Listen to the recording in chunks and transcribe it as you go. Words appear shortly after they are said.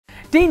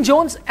Dean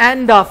Jones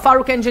and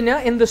Farokh Engineer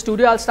in the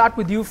studio. I'll start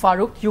with you,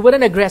 Farokh. You were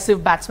an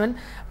aggressive batsman,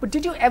 but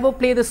did you ever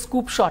play the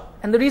scoop shot?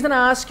 And the reason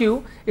I ask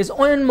you is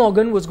Owen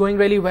Morgan was going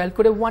really well,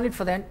 could have won it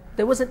for that.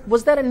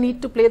 Was there a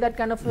need to play that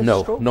kind of a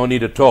stroke? No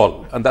need at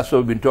all. And that's what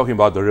we've been talking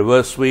about, the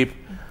reverse sweep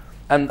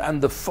and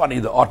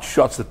the odd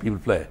shots that people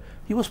play.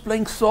 He was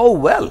playing so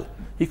well.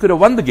 He could have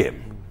won the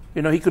game.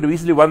 You know, he could have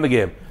easily won the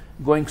game.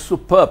 Going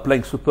superb,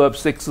 playing superb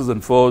sixes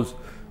and fours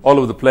all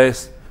over the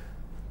place.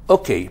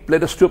 Okay,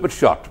 played a stupid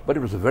shot, but it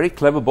was a very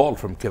clever ball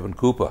from Kevin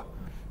Cooper.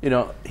 You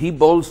know, he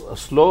bowls a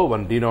slow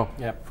one, Dino,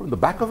 from the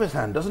back of his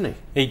hand, doesn't he?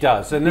 He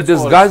does. And he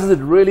disguises it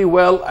really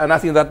well, and I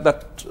think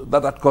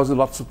that causes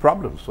lots of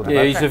problems. For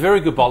yeah, he's a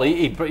very good bowler.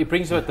 He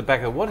brings it at the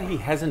back. What he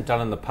hasn't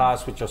done in the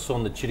past, which I saw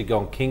in the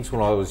Chittagong Kings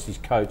when I was his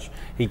coach,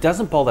 he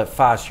doesn't bowl that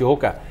fast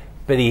Yorker.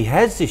 But he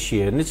has this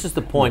year, and this is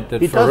the point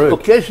that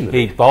Farokh,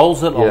 he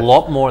bowls it a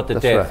lot more at the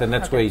death, and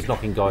that's where he's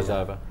knocking guys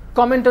over.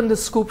 Comment on the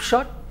scoop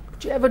shot.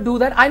 Did you ever do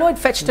that? I know it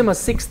fetched him a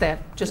 6 there,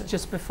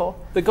 just before.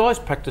 The guys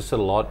practice it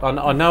a lot.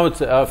 I know it's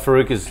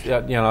Farokh is, you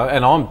know,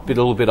 and I'm a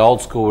little bit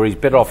old school where he's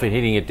better off in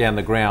hitting it down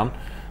the ground.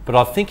 But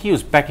I think he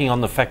was backing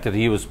on the fact that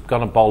he was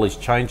going to bowl his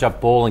change-up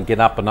ball and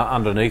get up and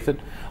underneath it.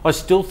 I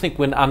still think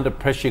when under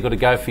pressure you've got to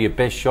go for your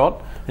best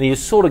shot. And he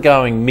was sort of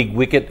going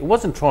mid-wicket. It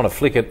wasn't trying to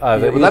flick it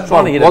over. Yeah, but that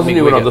one wasn't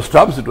even on the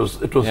stumps. It was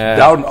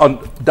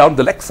down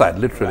the leg side,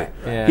 literally.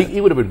 Yeah. He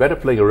would have been better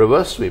playing a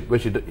reverse sweep,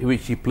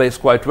 which he plays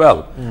quite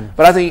well.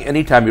 But I think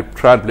any time you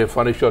try and play a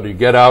funny shot, you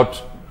get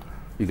out,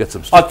 you get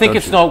some stuff. I think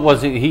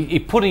he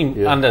put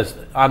him under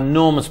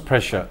enormous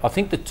pressure. I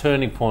think the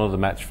turning point of the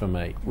match for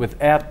me,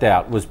 without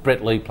doubt, was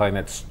Brett Lee playing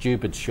that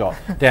stupid shot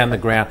down the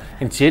ground.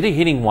 Instead of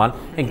hitting one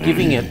and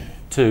giving it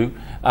to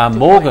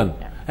Morgan.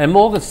 And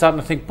Morgan's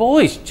starting to think,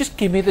 boys, just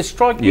give me the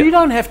strike. You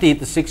don't have to hit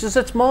the sixes.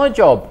 It's my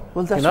job.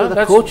 Well, that's where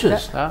the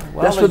coaches.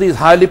 That's where these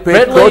highly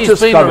paid coaches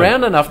been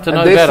around enough to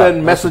know they better. They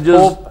send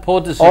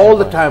messages all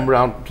the time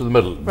round to the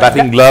middle.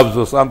 Batting gloves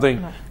or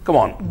something. Come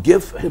on,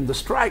 give him the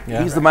strike.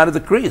 He's the man of the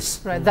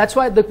crease. Right. That's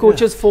why the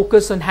coaches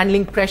focus on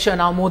handling pressure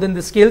now more than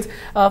the skills.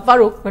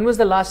 Farokh, when was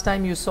the last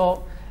time you saw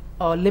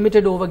a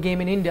limited over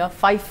game in India,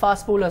 5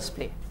 fast bowlers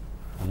play?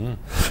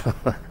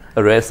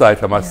 A rare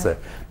sight, I must say.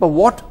 But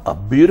what a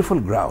beautiful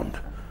ground.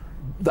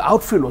 The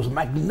outfield was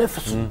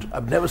magnificent.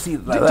 I've never seen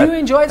it like that. Do you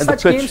enjoy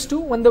such games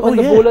too, when the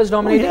bowlers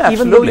dominated,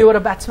 even though you were a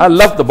batsman? I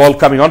love the ball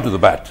coming onto the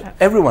bat.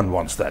 Everyone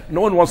wants that.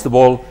 No one wants the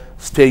ball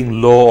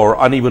staying low or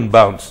uneven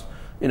bounce.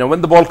 You know,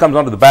 when the ball comes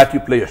onto the bat, you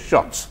play your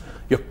shots.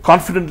 You're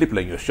confidently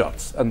playing your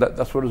shots, and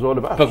that's what it's all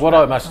about. But what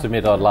I must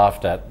admit I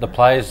laughed at, the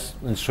players,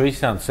 and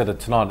Srisan said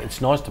it tonight,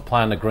 it's nice to play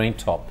on the green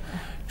top.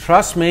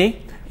 Trust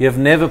me, you've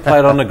never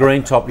played on a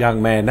green top,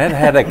 young man. That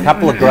had a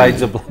couple of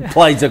blades of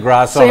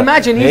grass on it. So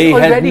imagine he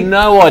had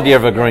no idea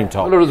of a green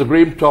top. Well, it was a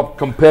green top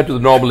compared to the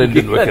normal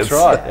Indian wickets.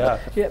 That's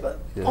right, but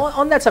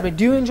on that subject,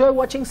 do you enjoy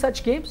watching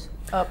such games?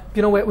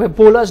 You know, where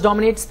bowlers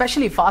dominate,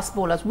 especially fast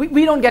bowlers.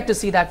 We don't get to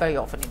see that very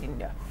often in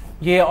India.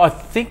 Yeah, I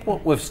think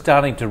what we're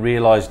starting to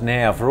realise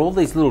now, for all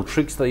these little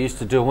tricks they used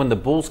to do, when the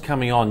ball's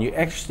coming on,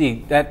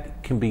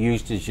 that can be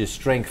used as your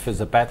strength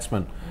as a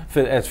batsman.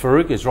 As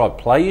Farokh is right,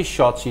 play your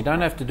shots. You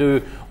don't have to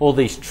do all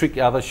these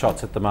other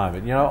shots at the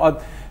moment. You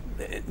know,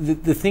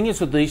 the thing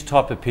is with these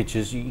type of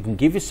pitches, you can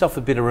give yourself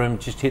a bit of room,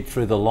 just hit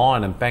through the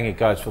line and bang, it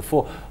goes for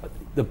 4.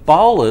 The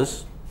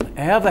bowlers,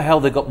 how the hell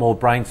they've got more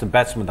brains than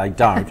batsmen? They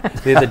don't.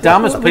 They're the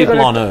dumbest people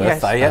on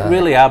earth. They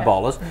really are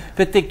bowlers,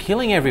 but they're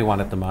killing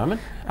everyone at the moment.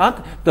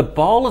 The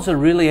bowlers are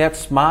really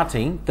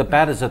outsmarting the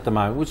batters at the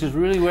moment, which is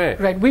really rare.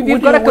 Right,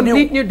 we've got a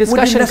complete new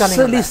discussion coming. Would you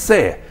necessarily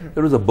say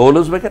there was a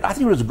bowler's wicket? I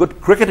think it was a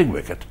good cricketing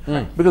wicket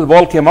because the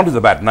ball came onto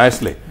the bat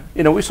nicely.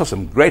 You know, we saw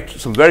some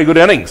very good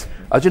innings.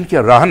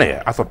 Ajinkya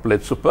Rahane, I thought,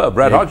 played superb.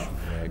 Brad Hodge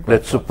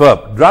played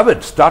superb.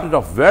 Dravid started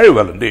off very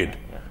well indeed.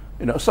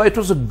 You know, so it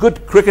was a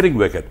good cricketing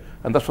wicket.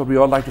 And that's what we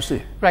all like to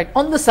see. Right.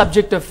 On the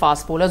subject of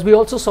fast bowlers, we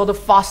also saw the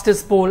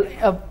fastest ball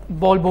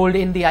bowled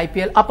in the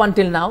IPL up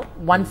until now,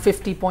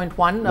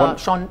 150.1.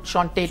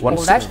 Sean Tate bowled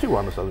that.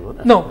 161 or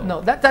something.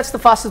 No, that's the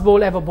fastest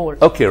ball ever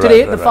bowled. Okay, right.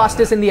 Today, the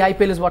fastest in the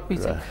IPL is what we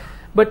say.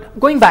 But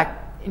going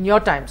back in your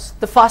times,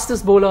 the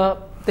fastest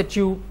bowler that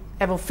you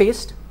ever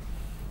faced?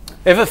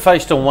 Ever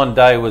faced on one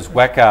day was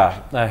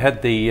Wacker. I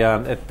had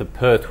at the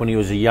Perth when he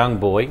was a young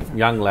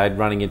lad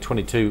running in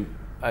 22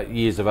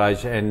 years of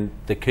age, and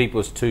the keeper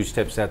was 2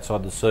 steps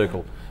outside the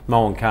circle,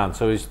 Mohan Khan,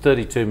 so he's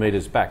 32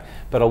 metres back.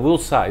 But I will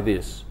say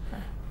this,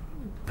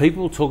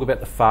 people talk about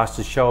the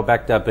fastest, Shoaib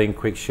Akhtar being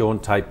quick, Sean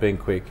Tate being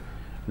quick.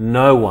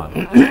 No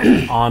one,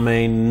 I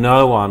mean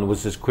no one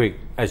was as quick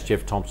as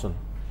Jeff Thompson.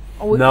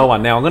 No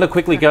one. Now I'm going to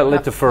quickly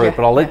let to Farokh,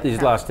 but I'll let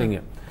this last thing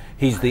in.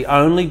 He's the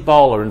only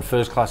bowler in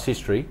first class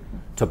history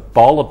to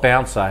bowl a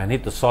bouncer and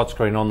hit the side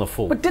screen on the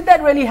full. But did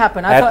that really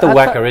happen? At the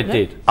Wacker, it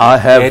did.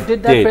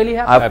 Did that really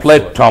happen? I've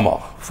played Tomo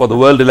for the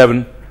World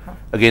 11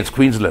 against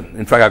Queensland.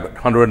 In fact, I got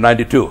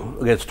 192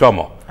 against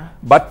Tomo.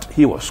 But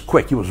he was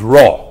quick. He was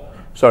raw.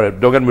 Sorry,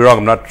 don't get me wrong.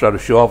 I'm not trying to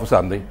show off or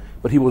something.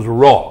 But he was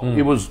raw.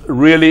 He was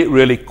really,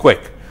 really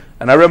quick.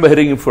 And I remember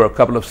hitting him for a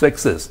couple of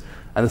sixes.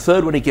 And the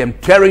third one, he came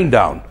tearing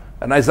down.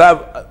 And as I'm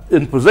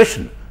in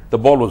position, the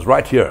ball was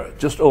right here,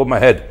 just over my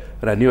head,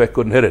 and I knew I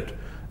couldn't hit it.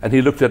 And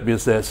he looked at me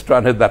and says, "Try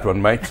and hit that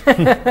one, mate."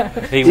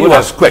 He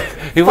was quick.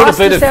 He would have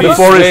been a few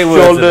Before his swear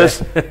words in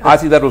shoulders. I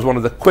think that was one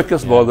of the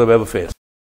quickest balls I've ever faced.